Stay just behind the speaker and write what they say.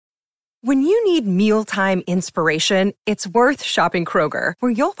When you need mealtime inspiration, it's worth shopping Kroger,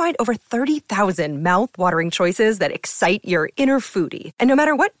 where you'll find over 30,000 mouth-watering choices that excite your inner foodie. And no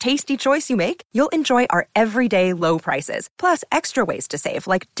matter what tasty choice you make, you'll enjoy our everyday low prices, plus extra ways to save,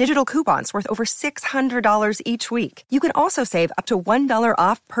 like digital coupons worth over $600 each week. You can also save up to $1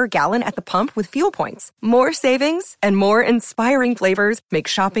 off per gallon at the pump with fuel points. More savings and more inspiring flavors make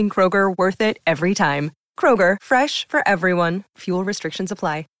shopping Kroger worth it every time. Kroger, fresh for everyone. Fuel restrictions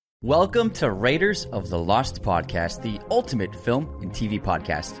apply. Welcome to Raiders of the Lost Podcast, the ultimate film and TV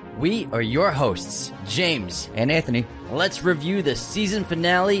podcast. We are your hosts, James and Anthony. Let's review the season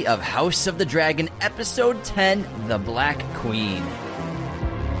finale of House of the Dragon, Episode 10, The Black Queen.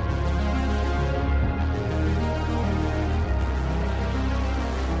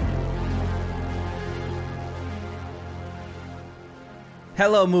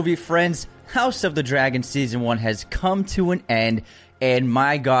 Hello, movie friends. House of the Dragon Season 1 has come to an end. And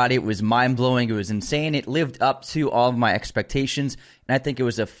my God, it was mind-blowing. It was insane. It lived up to all of my expectations. And I think it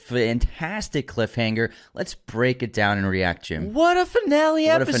was a fantastic cliffhanger. Let's break it down and react, Jim. What a finale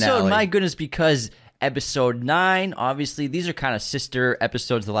What a episode. finale. My goodness, because Episode 9, obviously, these are kind of sister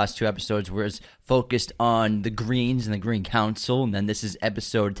episodes. The last two episodes was focused on the Greens and the Green Council. And then this is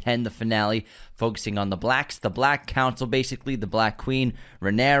Episode 10, the finale, focusing on the Blacks, the Black Council, basically, the Black Queen,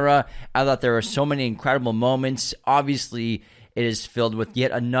 Rhaenyra. I thought there were so many incredible moments. Obviously, it is filled with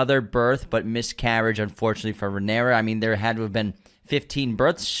yet another birth, but miscarriage, unfortunately, for Rhaenyra. I mean, there had to have been 15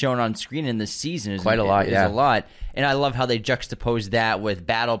 births shown on screen in this season. Quite a lot, yeah. It's a lot. And I love how they juxtapose that with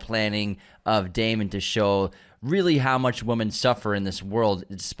battle planning of Daemon to show really how much women suffer in this world,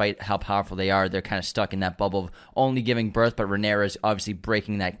 despite how powerful they are. They're kind of stuck in that bubble of only giving birth, but Rhaenyra is obviously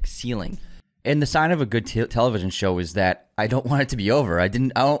breaking that ceiling. And the sign of a good television show is that I don't want it to be over. I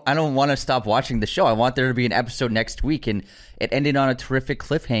don't want to stop watching the show. I want there to be an episode next week, and it ended on a terrific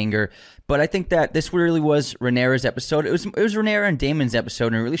cliffhanger. But I think that this really was Rhaenyra's episode. It was Rhaenyra and Daemon's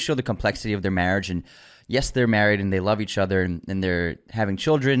episode, and it really showed the complexity of their marriage. And yes, they're married and they love each other, and they're having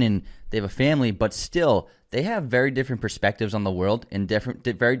children and they have a family, but still they have very different perspectives on the world and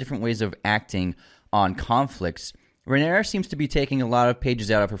very different ways of acting on conflicts. Rhaenyra seems to be taking a lot of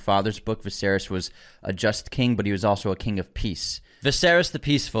pages out of her father's book. Viserys was a just king, but he was also a king of peace. Viserys the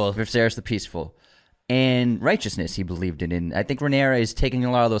Peaceful. Viserys the Peaceful. And righteousness he believed in. And I think Rhaenyra is taking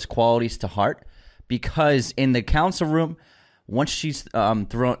a lot of those qualities to heart, because in the council room, once she's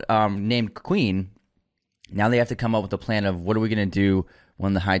named queen, now they have to come up with a plan of what are we going to do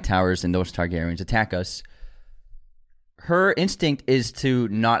when the High Towers and those Targaryens attack us. Her instinct is to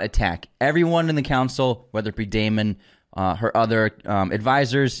not attack. Everyone in the council, whether it be Daemon, her other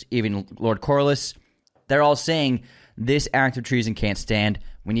advisors, even Lord Corlys, they're all saying this act of treason can't stand.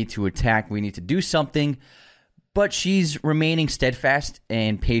 We need to attack. We need to do something. But she's remaining steadfast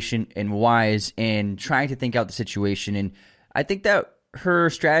and patient and wise and trying to think out the situation. And I think that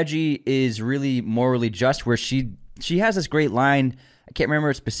her strategy is really morally just, where she has this great line. I can't remember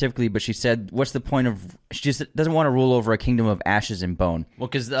it specifically, but she said, what's the point of... She just doesn't want to rule over a kingdom of ashes and bone. Well,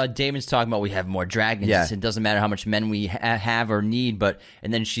 because Daemon's talking about we have more dragons. Yeah. It doesn't matter how much men we have or need.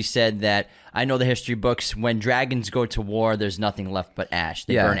 And then she said that, I know the history books, when dragons go to war, there's nothing left but ash.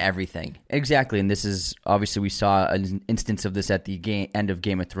 They burn everything. Exactly, and this is... Obviously, we saw an instance of this at the end of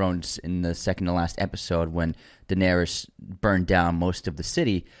Game of Thrones in the second to last episode when Daenerys burned down most of the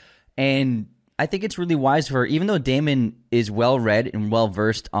city. And I think it's really wise for her, even though Daemon is well-read and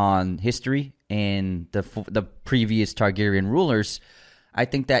well-versed on history and the previous Targaryen rulers, I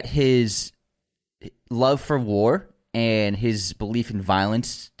think that his love for war and his belief in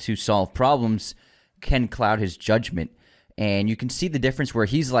violence to solve problems can cloud his judgment. And you can see the difference where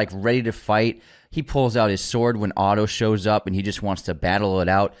he's like ready to fight. He pulls out his sword when Otto shows up and he just wants to battle it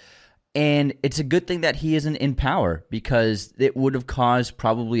out. And it's a good thing that he isn't in power, because it would have caused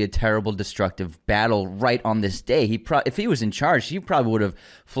probably a terrible, destructive battle right on this day. If he was in charge, he probably would have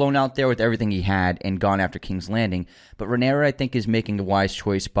flown out there with everything he had and gone after King's Landing. But Rhaenyra, I think, is making a wise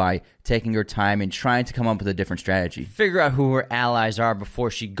choice by taking her time and trying to come up with a different strategy. Figure out who her allies are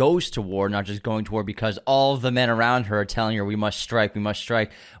before she goes to war, not just going to war because all of the men around her are telling her, we must strike,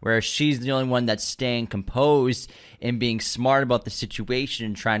 whereas she's the only one that's staying composed and being smart about the situation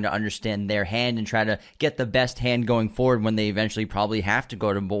and trying to understand their hand and try to get the best hand going forward when they eventually probably have to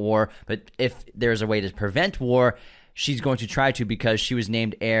go to war. But if there's a way to prevent war, she's going to try to, because she was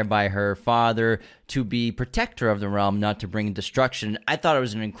named heir by her father to be protector of the realm, not to bring destruction. I thought it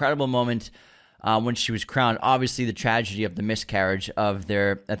was an incredible moment when she was crowned. Obviously, the tragedy of the miscarriage of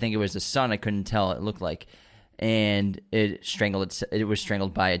their, I think it was a son, I couldn't tell, it looked like. And it was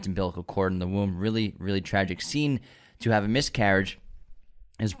strangled by its umbilical cord in the womb. Really, really tragic scene to have a miscarriage.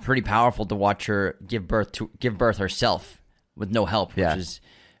 It was pretty powerful to watch her give birth herself with no help, which is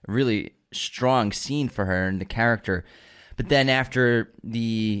a really strong scene for her and the character. But then after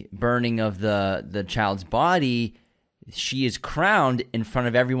the burning of the child's body, she is crowned in front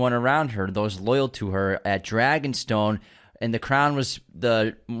of everyone around her, those loyal to her, at Dragonstone. And the crown was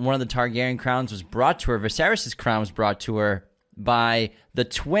one of the Targaryen crowns was brought to her. Viserys' crown was brought to her by the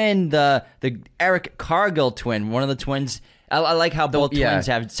twin, the Eric Cargill twin, one of the twins. I like how both twins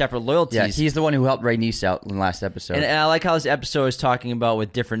have separate loyalties. Yeah, he's the one who helped Rhaenys out in the last episode. And I like how this episode is talking about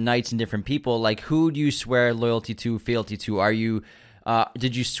with different knights and different people. Like, who do you swear loyalty to, fealty to? Are you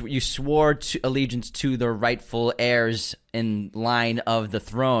you swore allegiance to the rightful heirs in line of the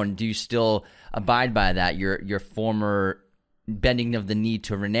throne? Do you still abide by that? Your former bending of the knee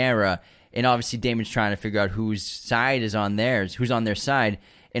to Rhaenyra, and obviously Daemon's trying to figure out whose side is on theirs, who's on their side.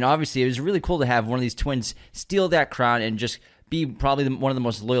 And obviously, it was really cool to have one of these twins steal that crown and just be probably one of the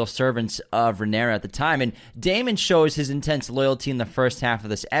most loyal servants of Rhaenyra at the time. And Daemon shows his intense loyalty in the first half of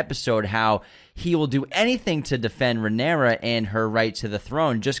this episode, how he will do anything to defend Rhaenyra and her right to the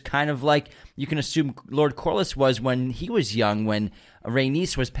throne, just kind of like you can assume Lord Corlys was when he was young, when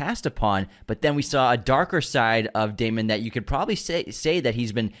Rhaenys was passed upon. But then we saw a darker side of Daemon that you could probably say that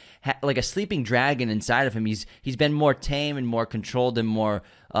he's been like a sleeping dragon inside of him. He's been more tame and more controlled and more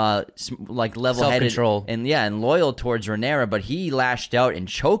like level-headed and loyal towards Rhaenyra. But he lashed out and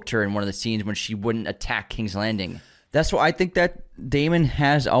choked her in one of the scenes when she wouldn't attack King's Landing. That's what I think that Daemon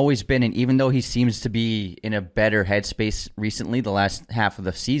has always been, and even though he seems to be in a better headspace recently, the last half of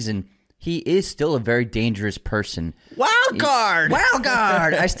the season, he is still a very dangerous person. Wild card!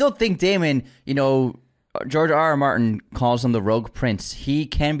 I still think Daemon, George R.R. Martin calls him the rogue prince. He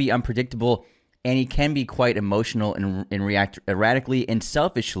can be unpredictable, and he can be quite emotional and react erratically and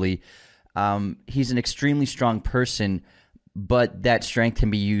selfishly. He's an extremely strong person, but that strength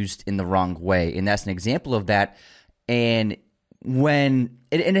can be used in the wrong way, and that's an example of that. And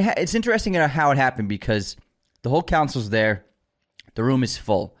it's interesting how it happened, because the whole council's there, the room is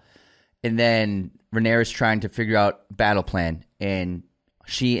full, and then Rhaenyra's trying to figure out battle plan, and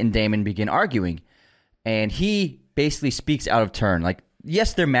she and Daemon begin arguing, and he basically speaks out of turn. Like,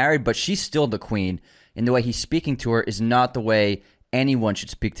 yes, they're married, but she's still the queen, and the way he's speaking to her is not the way anyone should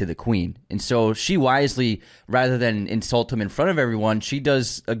speak to the queen. And so she wisely, rather than insult him in front of everyone, she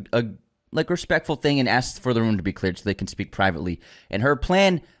does a respectful thing and asks for the room to be cleared so they can speak privately. And her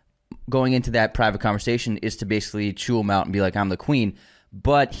plan going into that private conversation is to basically chew him out and be like, I'm the queen.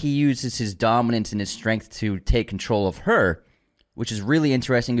 But he uses his dominance and his strength to take control of her, which is really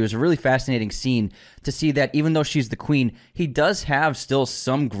interesting. It was a really fascinating scene to see that even though she's the queen, he does have still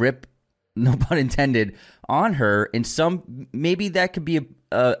some grip, no pun intended, on her. And maybe that could be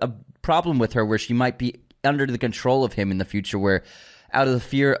a problem with her, where she might be under the control of him in the future, where out of the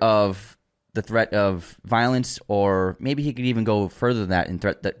fear of the threat of violence, or maybe he could even go further than that and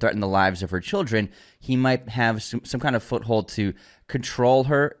threaten the lives of her children, he might have some kind of foothold to control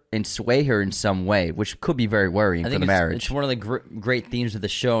her and sway her in some way, which could be very worrying for the marriage. It's one of the great themes of the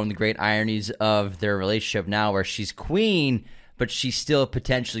show and the great ironies of their relationship now, where she's queen, but she still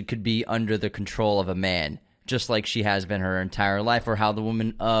potentially could be under the control of a man, just like she has been her entire life, or how the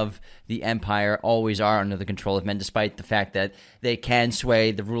women of the empire always are under the control of men, despite the fact that they can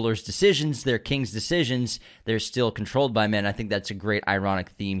sway the ruler's decisions, their king's decisions, they're still controlled by men. I think that's a great ironic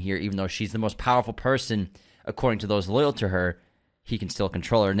theme here. Even though she's the most powerful person, according to those loyal to her, he can still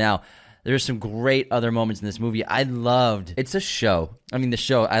control her. Now, there's some great other moments in this movie. It's a show. The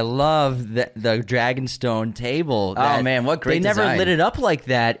show. I love the Dragonstone table. Oh man, what great design. They never lit it up like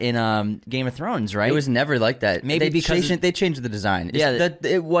that in Game of Thrones, right? It was never like that. Maybe they changed the design.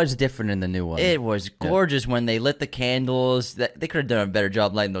 It was different in the new one. It was gorgeous when they lit the candles. They could have done a better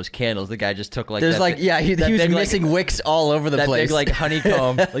job lighting those candles. The guy just took he was missing wicks all over the place. That big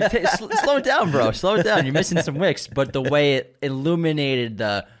honeycomb. Slow it down, bro. Slow it down. You're missing some wicks. But the way it illuminated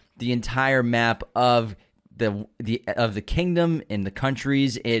the entire map of the kingdom and the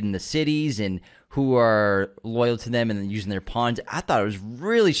countries and the cities and who are loyal to them and then using their pawns, I thought it was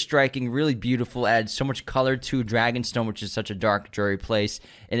really striking, really beautiful. Added so much color to Dragonstone, which is such a dark, dreary place,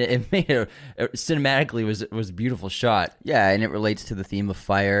 and it made it cinematically was a beautiful shot. Yeah, and it relates to the theme of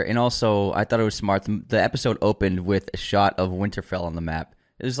fire. And also, I thought it was smart. The episode opened with a shot of Winterfell on the map.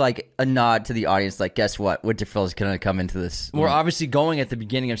 It was like a nod to the audience, like, guess what? Winterfell is going to come into this. We're obviously going at the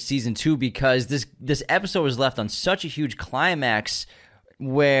beginning of season 2 because this episode was left on such a huge climax,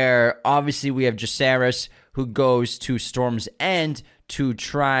 where obviously we have Jacaerys, who goes to Storm's End to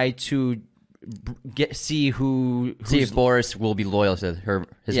try to see if Boris will be loyal to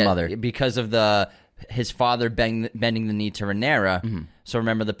his mother, because of his father bending the knee to Rhaenyra. So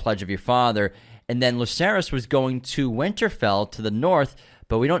remember the pledge of your father. And then Lucerys was going to Winterfell to the north,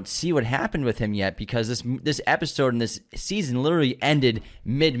 but we don't see what happened with him yet because this episode and this season literally ended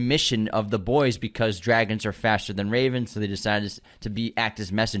mid-mission of the boys because dragons are faster than ravens, so they decided to act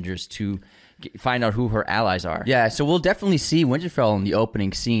as messengers to find out who her allies are. Yeah, so we'll definitely see Winterfell in the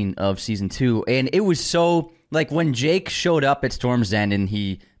opening scene of season 2, and it was so like when Jake showed up at Storm's End and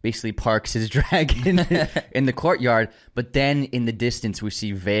he basically parks his dragon in the courtyard, but then in the distance we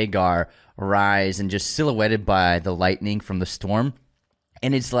see Vhagar rise and just silhouetted by the lightning from the storm.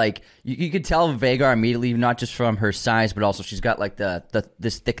 And it's like you could tell Vhagar immediately, not just from her size, but also she's got like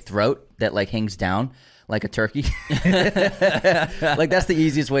this thick throat that like hangs down like a turkey. Like that's the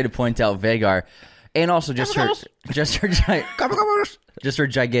easiest way to point out Vhagar, and also just her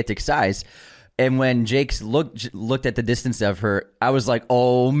gigantic size. And when Jake's looked at the distance of her, I was like,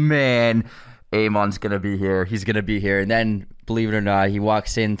 oh man, Aemon's gonna be here. He's gonna be here. And then, believe it or not, he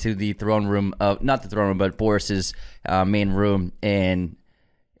walks into the throne room not the throne room, but Borris's main room, and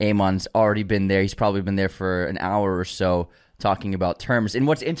Aemon's already been there. He's probably been there for an hour or so talking about terms. And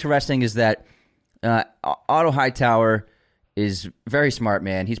what's interesting is that Otto Hightower is very smart,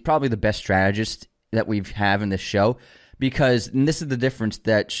 man. He's probably the best strategist that we have in this show because, and this is the difference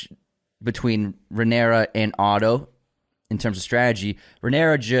between Rhaenyra and Otto in terms of strategy.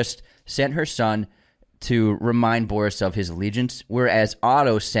 Rhaenyra just sent her son to remind Borris of his allegiance, whereas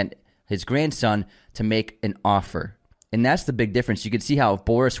Otto sent his grandson to make an offer. And that's the big difference. You can see how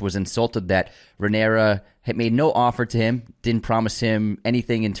Borris was insulted that Rhaenyra had made no offer to him, didn't promise him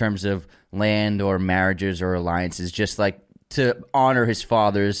anything in terms of land or marriages or alliances, just like to honor his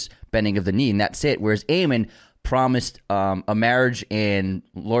father's bending of the knee, and that's it. Whereas Aemon promised a marriage and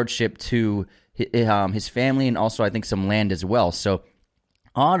lordship to his family and also I think some land as well. So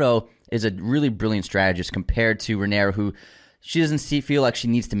Otto is a really brilliant strategist compared to Rhaenyra, who she doesn't feel like she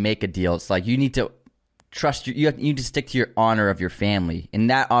needs to make a deal. It's like you need to trust you need to stick to your honor of your family, and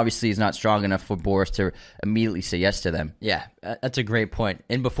that obviously is not strong enough for Borris to immediately say yes to them. Yeah, that's a great point.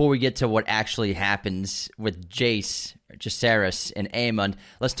 And before we get to what actually happens with Jacaerys, and Aemon,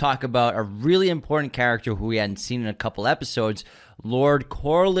 let's talk about a really important character who we hadn't seen in a couple episodes. Lord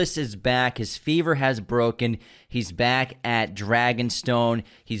Corlys is back. His fever has broken. He's back at Dragonstone.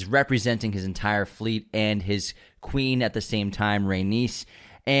 He's representing his entire fleet and his queen at the same time, Rhaenys.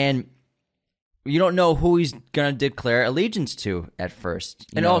 And you don't know who he's going to declare allegiance to at first.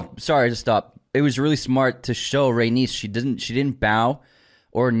 Sorry to stop. It was really smart to show Rhaenys. She didn't bow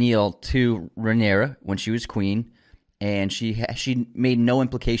or kneel to Rhaenyra when she was queen, and she made no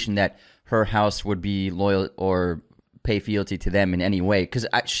implication that her house would be loyal or pay fealty to them in any way. Because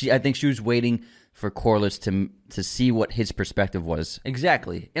I think she was waiting for Corlys to see what his perspective was.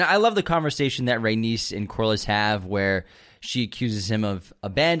 Exactly. And I love the conversation that Rhaenys and Corlys have where she accuses him of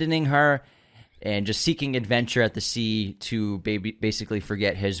abandoning her and just seeking adventure at the sea to basically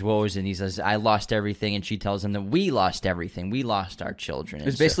forget his woes. And he says, I lost everything. And she tells him that we lost everything. We lost our children. It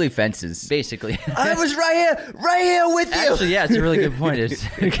was basically fences. Basically. I was right here with you. Actually, yeah, it's a really good point. It's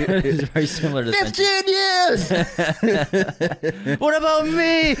very similar to 15 years! What about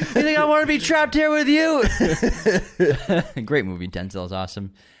me? You think I want to be trapped here with you? Great movie. Denzel's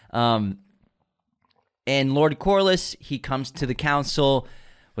awesome. And Lord Corlys, he comes to the council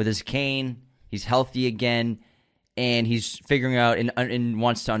with his cane. He's healthy again, and he's figuring out and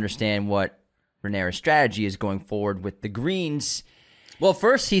wants to understand what Rhaenyra's strategy is going forward with the Greens. Well,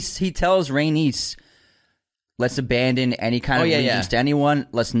 first he tells Rhaenys, let's abandon any kind of allegiance to anyone.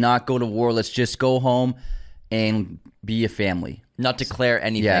 Let's not go to war. Let's just go home and be a family. Not declare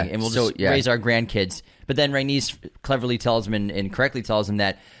anything, and we'll just raise our grandkids. But then Rhaenys cleverly tells him and correctly tells him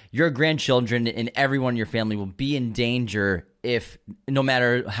that your grandchildren and everyone in your family will be in danger if, no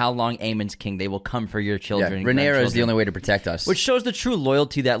matter how long Aemon's king, they will come for your children. Yeah, Rhaenyra is the only way to protect us. Which shows the true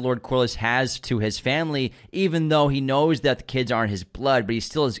loyalty that Lord Corlys has to his family, even though he knows that the kids aren't his blood, but he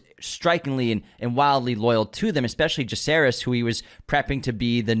still is strikingly and wildly loyal to them, especially Jacaerys, who he was prepping to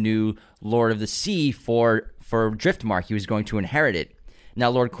be the new Lord of the Sea for Driftmark. He was going to inherit it.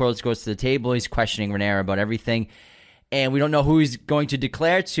 Now Lord Corlys goes to the table. He's questioning Rhaenyra about everything. And we don't know who he's going to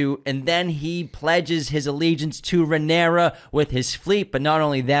declare to. And then he pledges his allegiance to Rhaenyra with his fleet. But not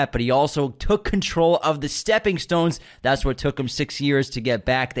only that, but he also took control of the Stepping Stones. That's what took him 6 years to get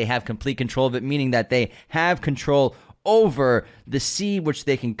back. They have complete control of it, meaning that they have control over the sea, which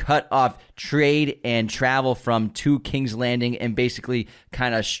they can cut off trade and travel from to King's Landing and basically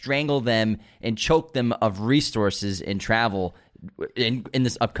kind of strangle them and choke them of resources and travel in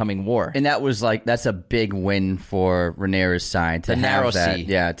this upcoming war. And that's a big win for Rhaenyra's side to The have narrow that. sea.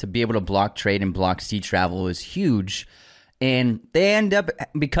 Yeah, to be able to block trade and block sea travel is huge. And they end up,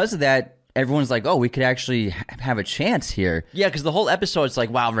 because of that, everyone's like, oh, we could actually have a chance here. Yeah, because the whole episode, it's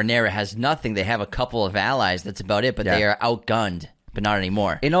like, wow, Rhaenyra has nothing. They have a couple of allies. That's about it. But they are outgunned, but not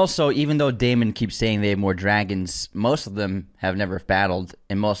anymore. And also, even though Daemon keeps saying they have more dragons, most of them have never battled,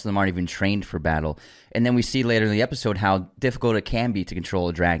 and most of them aren't even trained for battle. And then we see later in the episode how difficult it can be to control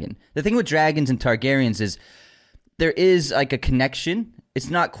a dragon. The thing with dragons and Targaryens is there is like a connection. It's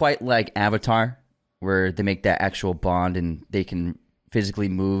not quite like Avatar, where they make that actual bond and they can physically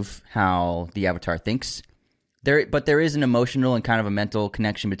move how the Avatar thinks. But there is an emotional and kind of a mental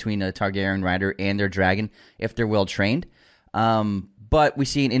connection between a Targaryen rider and their dragon if they're well trained. But we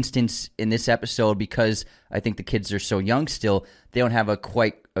see an instance in this episode, because I think the kids are so young still, they don't have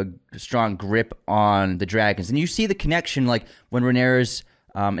quite a strong grip on the dragons. And you see the connection, like when Rhaenyra's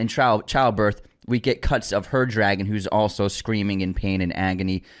in childbirth, we get cuts of her dragon who's also screaming in pain and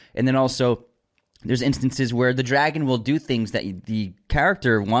agony. And then also there's instances where the dragon will do things that the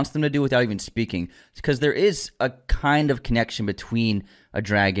character wants them to do without even speaking, because there is a kind of connection between a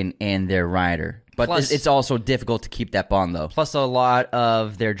dragon and their rider. But Plus, it's also difficult to keep that bond, though. Plus, a lot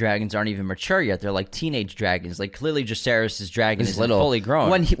of their dragons aren't even mature yet. They're like teenage dragons. Like, clearly Jacaerys' dragon is fully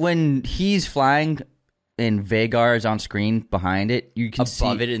grown. When he's flying and Vhagar is on screen behind it, you can see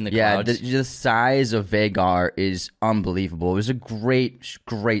above it in the clouds. The size of Vhagar is unbelievable. It was a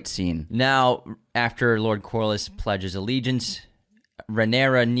great scene. Now, after Lord Corlys pledges allegiance,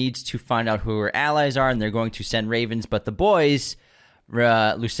 Rhaenyra needs to find out who her allies are, and they're going to send ravens. But the boys,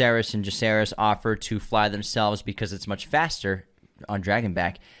 Lucerys and Jacaerys, offer to fly themselves because it's much faster on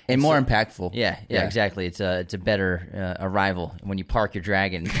Dragonback and more impactful. Yeah, exactly. It's a better arrival when you park your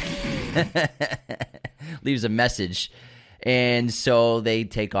dragon. Leaves a message. And so they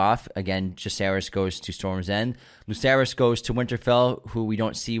take off. Again, Jacaerys goes to Storm's End. Lucerys goes to Winterfell, who we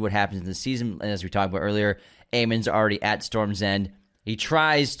don't see what happens in the season. And as we talked about earlier, Aemon's already at Storm's End. He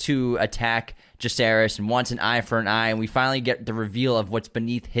tries to attack Jacaerys and wants an eye for an eye, and we finally get the reveal of what's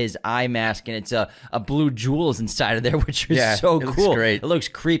beneath his eye mask, and it's a blue jewels inside of there, which is so cool. Looks great. It looks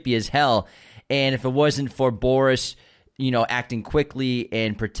creepy as hell. And if it wasn't for Boris, acting quickly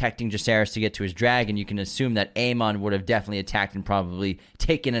and protecting Jacaerys to get to his dragon, you can assume that Aemon would have definitely attacked and probably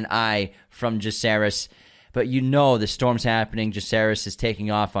taken an eye from Jacaerys. But the storm's happening. Jacaerys is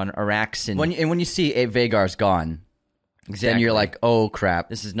taking off on Araxes. When you see Vhagar's gone, then you're like, oh crap,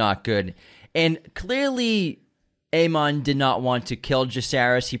 this is not good. And clearly, Aemon did not want to kill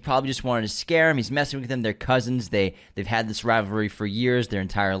Jacaerys. He probably just wanted to scare him. He's messing with them. They're cousins. They've had this rivalry for years, their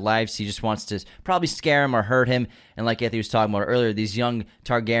entire lives. He just wants to probably scare him or hurt him. And like Anthony was talking about earlier, these young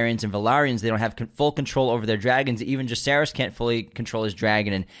Targaryens and Velaryons, they don't have full control over their dragons. Even Jacaerys can't fully control his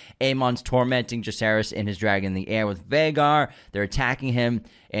dragon. And Aemon's tormenting Jacaerys and his dragon in the air with Vhagar. They're attacking him,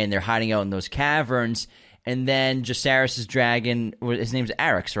 and they're hiding out in those caverns. And then Jacaerys' dragon, his name's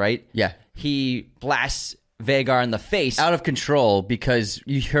Arrax, right? Yeah. He blasts Vhagar in the face. Out of control, because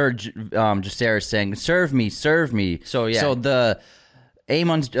you heard Jacaerys saying, serve me. So, yeah. So the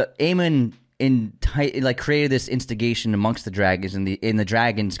Aemon created this instigation amongst the dragons, and the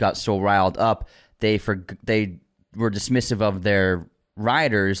dragons got so riled up, they were dismissive of their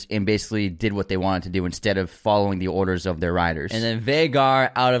riders and basically did what they wanted to do instead of following the orders of their riders. And then Vhagar,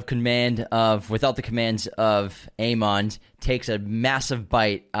 without the commands of Aemon, takes a massive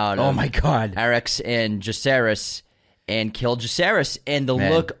bite out of Arrax and Jacaerys and killed Jacaerys. And the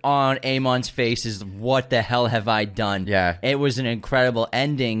look on Aemon's face is, what the hell have I done? Yeah. It was an incredible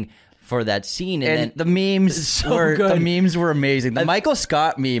ending for that scene. And the memes were amazing. The Michael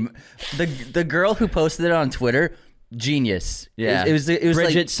Scott meme, the girl who posted it on Twitter, genius. Yeah, it was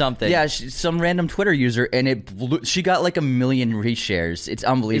Bridget like, something. Yeah, some random Twitter user, and she got like 1 million reshares. It's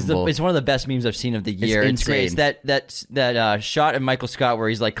unbelievable. It's one of the best memes I've seen of the year. It's great. It's that shot of Michael Scott where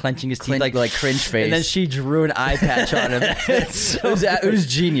he's like clenching his teeth, like cringe face, and then she drew an eye patch on him. It was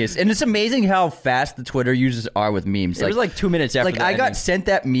genius, and it's amazing how fast the Twitter users are with memes. It was like 2 minutes after. Like I got sent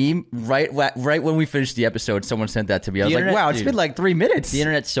that meme right when we finished the episode. Someone sent that to me. I was like, wow, it's been like 3 minutes. The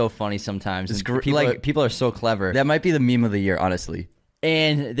internet's so funny sometimes. People are so clever. That might be the meme of the year, honestly.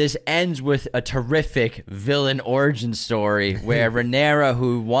 And this ends with a terrific villain origin story where Rhaenyra,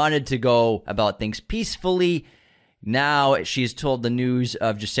 who wanted to go about things peacefully, now she's told the news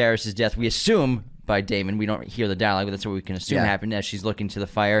of Jacaerys' death. We assume by Daemon. We don't hear the dialogue, but that's what we can assume happened. As she's looking to the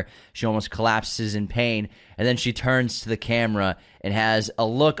fire, she almost collapses in pain, and then she turns to the camera and has a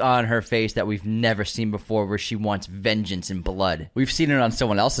look on her face that we've never seen before, where she wants vengeance and blood. We've seen it on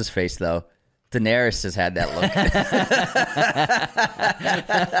someone else's face, though. Daenerys has had that look.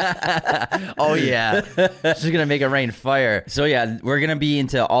 Oh, yeah. She's going to make it rain fire. So, yeah, we're going to be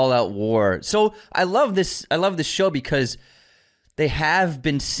into all-out war. So, I love this show because they haven't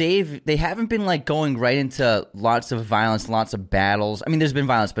been, like, going right into lots of violence, lots of battles. I mean, there's been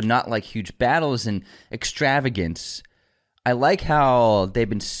violence, but not, like, huge battles and extravagance. I like how they've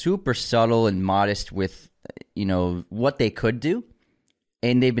been super subtle and modest with, what they could do.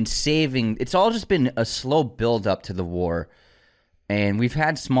 And they've been saving. It's all just been a slow build up to the war, and we've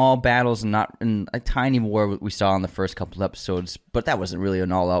had small battles and not in a tiny war we saw in the first couple of episodes. But that wasn't really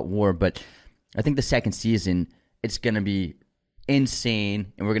an all out war. But I think the second season it's going to be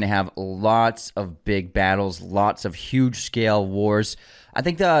insane, and we're going to have lots of big battles, lots of huge scale wars. I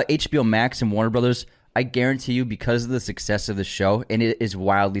think the HBO Max and Warner Brothers, I guarantee you, because of the success of the show, and it is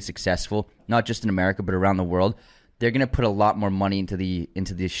wildly successful, not just in America but around the world. They're going to put a lot more money into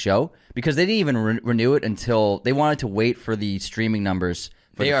the show because they didn't even renew it until they wanted to wait for the streaming numbers.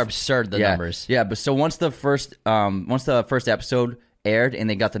 They are absurd, the numbers. Yeah, but so once the first episode aired and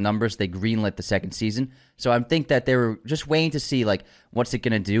they got the numbers, they greenlit the second season. So I think that they were just waiting to see, like, what's it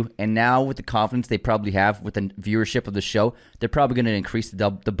going to do. And now with the confidence they probably have with the viewership of the show, they're probably going to increase the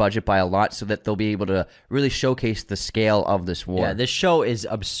budget by a lot so that they'll be able to really showcase the scale of this war. Yeah, this show is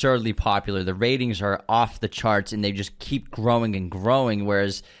absurdly popular. The ratings are off the charts, and they just keep growing and growing,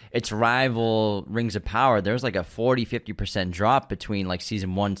 whereas its rival, Rings of Power, there's like a 40-50% drop between like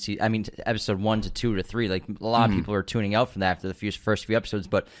episode 1 to 2 to 3. Like, a lot of people are tuning out from that after the first few episodes,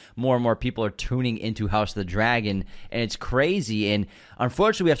 but more and more people are tuning into House of the Dragon, and it's crazy. And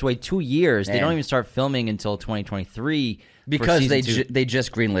unfortunately, we have to wait 2 years. They don't even start filming until 2023 because they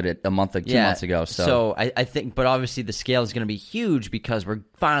just greenlit it 2 months ago. So I think, but obviously the scale is going to be huge because we're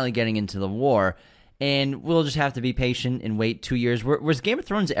finally getting into the war. And we'll just have to be patient and wait 2 years. Was Game of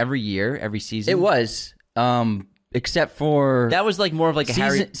Thrones every year, every season? It was, except for that was like more of like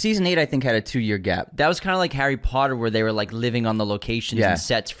a season 8. I think had a 2-year gap. That was kind of like Harry Potter, where they were like living on the locations and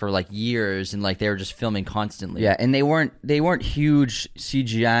sets for like years, and like they were just filming constantly. Yeah, and they weren't huge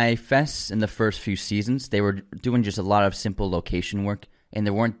CGI fests in the first few seasons. They were doing just a lot of simple location work, and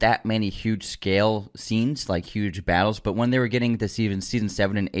there weren't that many huge scale scenes, like huge battles. But when they were getting to season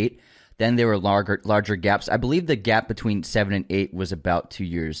 7 and 8. Then there were larger gaps. I believe the gap between 7 and 8 was about 2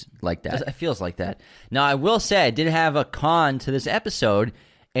 years, like that. It feels like that. Now, I will say I did have a con to this episode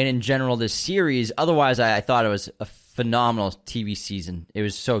and in general this series. Otherwise, I thought it was a phenomenal TV season. It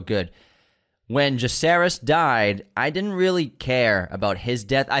was so good. When Jacaerys died, I didn't really care about his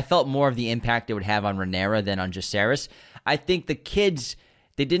death. I felt more of the impact it would have on Rhaenyra than on Jacaerys. I think the kids,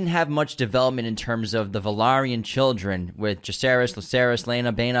 they didn't have much development in terms of the Velaryon children with Jacaerys, Lucerys,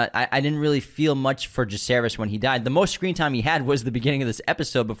 Laena, Baena. I didn't really feel much for Jacaerys when he died. The most screen time he had was the beginning of this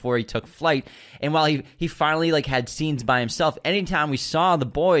episode before he took flight. And while he finally like had scenes by himself, anytime we saw the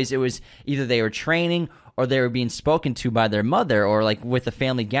boys, it was either they were training or they were being spoken to by their mother or like with a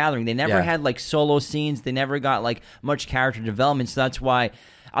family gathering. They never had like solo scenes. They never got like much character development. So that's why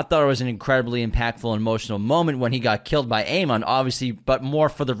I thought it was an incredibly impactful and emotional moment when he got killed by Aemon, obviously, but more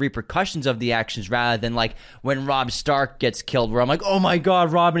for the repercussions of the actions rather than like when Robb Stark gets killed, where I'm like, oh my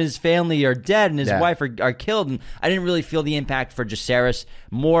God, Robb and his family are dead and his wife are killed. And I didn't really feel the impact for Jacaerys.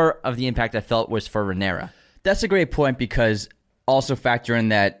 More of the impact I felt was for Rhaenyra. That's a great point, because also factor in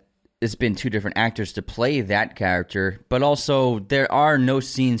that it's been 2 different actors to play that character, but also there are no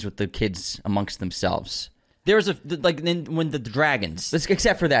scenes with the kids amongst themselves. There was when the dragons,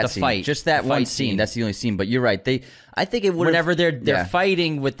 except for that scene, fight, just that one scene. That's the only scene. But you're right. I think it would. Whenever they're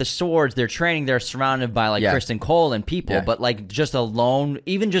fighting with the swords, they're training. They're surrounded by like Kristen Cole and people. Yeah. But like just alone,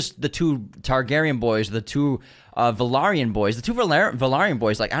 even just the 2 Targaryen boys, the 2 Velaryon boys, the 2 Velaryon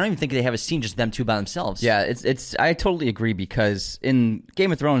boys. Like I don't even think they have a scene just them 2 by themselves. Yeah, it's. I totally agree, because in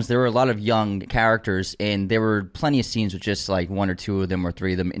Game of Thrones there were a lot of young characters, and there were plenty of scenes with just like 1 or 2 of them or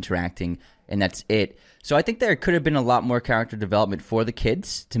 3 of them interacting, and that's it. So I think there could have been a lot more character development for the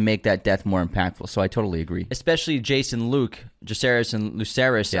kids to make that death more impactful. So I totally agree. Especially Jason Luke, Jacaerys and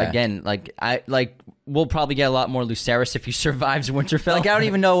Lucerys. Yeah. Again, we'll probably get a lot more Lucerys if he survives Winterfell. Like I don't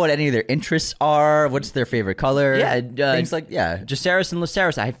even know what any of their interests are. What's their favorite color? Yeah, things like Jacaerys and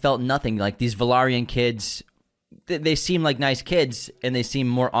Lucerys. I felt nothing. Like these Velaryon kids, they seem like nice kids, and they seem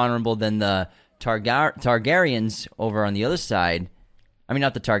more honorable than the Targaryens over on the other side. I mean,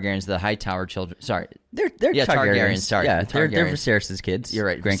 not the Targaryens, the Hightower children. Sorry. They're Targaryens. Sorry. Yeah, they're Viserys' kids. You're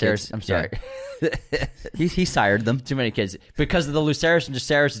right. Grandkids. I'm sorry. Yeah. he sired them. Too many kids. Because of the Lucerys and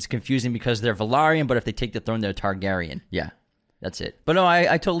Jacaerys, it's confusing because they're Velaryon, but if they take the throne, they're Targaryen. Yeah. That's it. But no,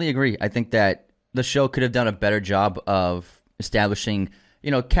 I totally agree. I think that the show could have done a better job of establishing,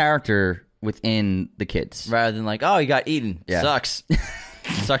 character within the kids. Rather than like, oh, he got eaten. Yeah. Sucks.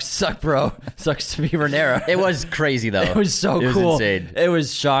 Sucks to suck, bro. Sucks to be Rhaenyra. It was crazy though. It was so it cool. Was insane. It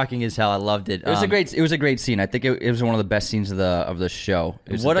was shocking as hell. I loved it. It was a great scene. I think it was one of the best scenes of the show.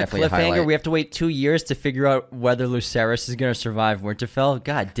 It was What a definitely cliffhanger. highlight. We have to wait 2 years to figure out whether Lucerys is going to survive Winterfell.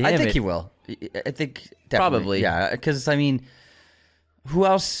 God damn it. I think he will. I think definitely. Probably. Yeah, because I mean, who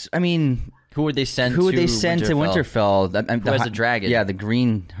else? I mean, Who would they send who would to they send to Winterfell? Who has a dragon? Yeah, the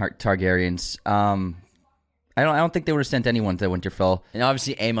Green Targaryens. I don't think they would have sent anyone to Winterfell. And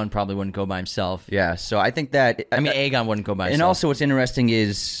obviously Aemon probably wouldn't go by himself. Yeah, so I think that. I mean, Aegon wouldn't go by himself. And also, what's interesting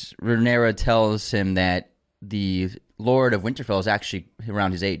is Rhaenyra tells him that the Lord of Winterfell is actually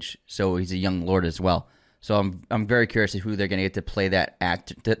around his age, so he's a young lord as well. So I'm very curious as who they're going to get to play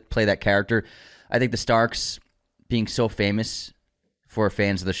that character. I think the Starks, being so famous for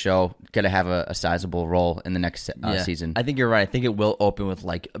fans of the show, got to have a sizable role in the next season. I think you're right. I think it will open with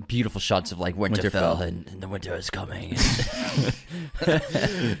like beautiful shots of like Winterfell, Winterfell. and the winter is coming.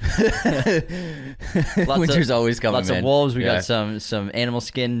 Winter's always coming. Lots man. of wolves. We Yeah. got some animal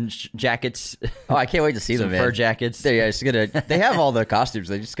skin jackets. Oh, I can't wait to see some them, man. fur jackets. They have all the costumes.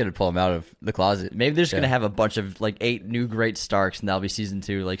 They're just gonna pull them out of the closet. Maybe they're just gonna have a bunch of like 8 new great Starks, and that'll be season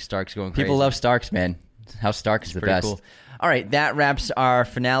 2. Like Starks going crazy. People love Starks, man. House Stark is the Pretty best. cool. All right, that wraps our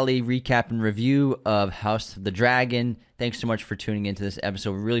finale recap and review of House of the Dragon. Thanks so much for tuning into this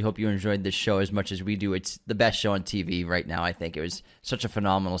episode. We really hope you enjoyed this show as much as we do. It's the best show on TV right now, I think. It was such a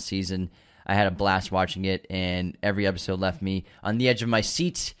phenomenal season. I had a blast watching it, and every episode left me on the edge of my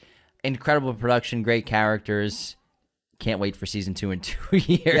seat. Incredible production, great characters. Can't wait for season 2 in 2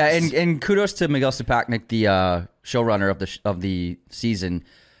 years. Yeah, and kudos to Miguel Sapochnik, the showrunner of the season.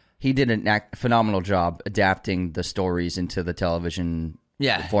 He did a phenomenal job adapting the stories into the television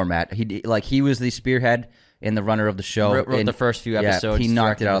format. He was the spearhead and the runner of the show. Wrote the first few episodes. He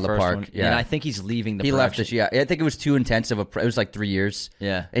knocked it out of the first park. one. Yeah. And I think he's leaving the He left production. us. Yeah, I think it was too intensive. It was like 3 years.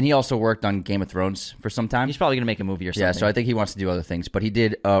 Yeah. And he also worked on Game of Thrones for some time. He's probably going to make a movie or something. Yeah, so I think he wants to do other things. But he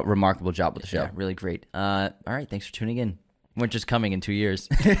did a remarkable job with the show. Yeah, really great. All right, thanks for tuning in. Winter's coming in 2 years.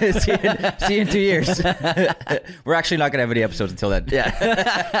 See you in 2 years. We're actually not going to have any episodes until then.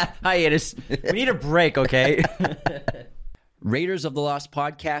 Yeah. Hiatus. We need a break, okay? Raiders of the Lost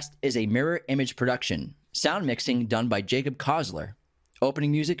Podcast is a Mirror Image production. Sound mixing done by Jacob Kosler.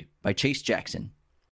 Opening music by Chase Jackson.